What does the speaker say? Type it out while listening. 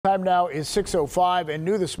Time now is 6:05, and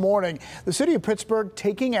new this morning, the city of Pittsburgh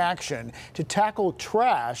taking action to tackle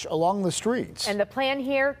trash along the streets. And the plan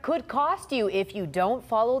here could cost you if you don't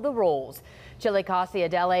follow the rules. Chile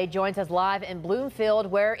Cassiadelle joins us live in Bloomfield,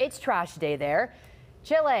 where it's trash day there.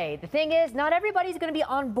 Chile, the thing is, not everybody's going to be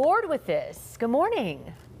on board with this. Good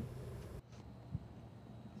morning.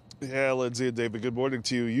 Yeah, Lindsay and David, good morning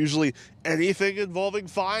to you. Usually anything involving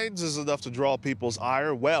fines is enough to draw people's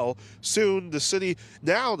ire. Well, soon the city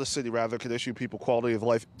can issue people quality of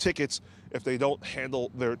life tickets if they don't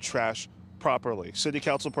handle their trash properly. City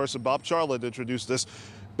Council person Bob Charlin introduced this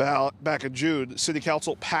back in June. City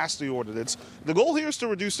Council passed the ordinance. The goal here is to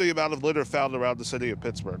reduce the amount of litter found around the city of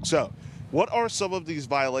Pittsburgh. So, what are some of these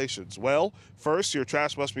violations? Well, first, your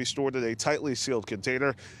trash must be stored in a tightly sealed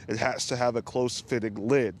container. It has to have a close-fitting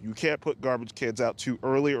lid. You can't put garbage cans out too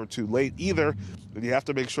early or too late either. And you have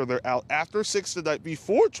to make sure they're out after 6 the night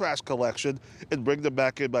before trash collection and bring them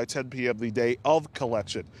back in by 10 p.m. the day of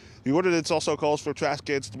collection. The ordinance also calls for trash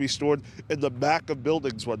cans to be stored in the back of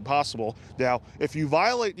buildings when possible. Now, if you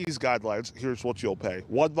violate these guidelines, here's what you'll pay.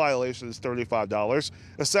 One violation is $35.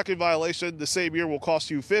 A second violation the same year will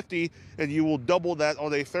cost you $50, and you will double that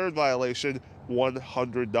on a third violation,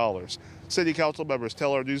 $100. City Council members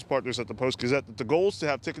tell our news partners at the Post-Gazette that the goal is to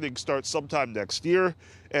have ticketing start sometime next year,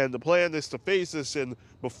 and the plan is to phase this in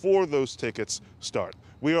before those tickets start.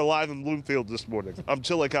 We are live in Bloomfield this morning. I'm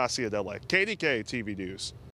Chile Cassiadelle, KDKA-TV News.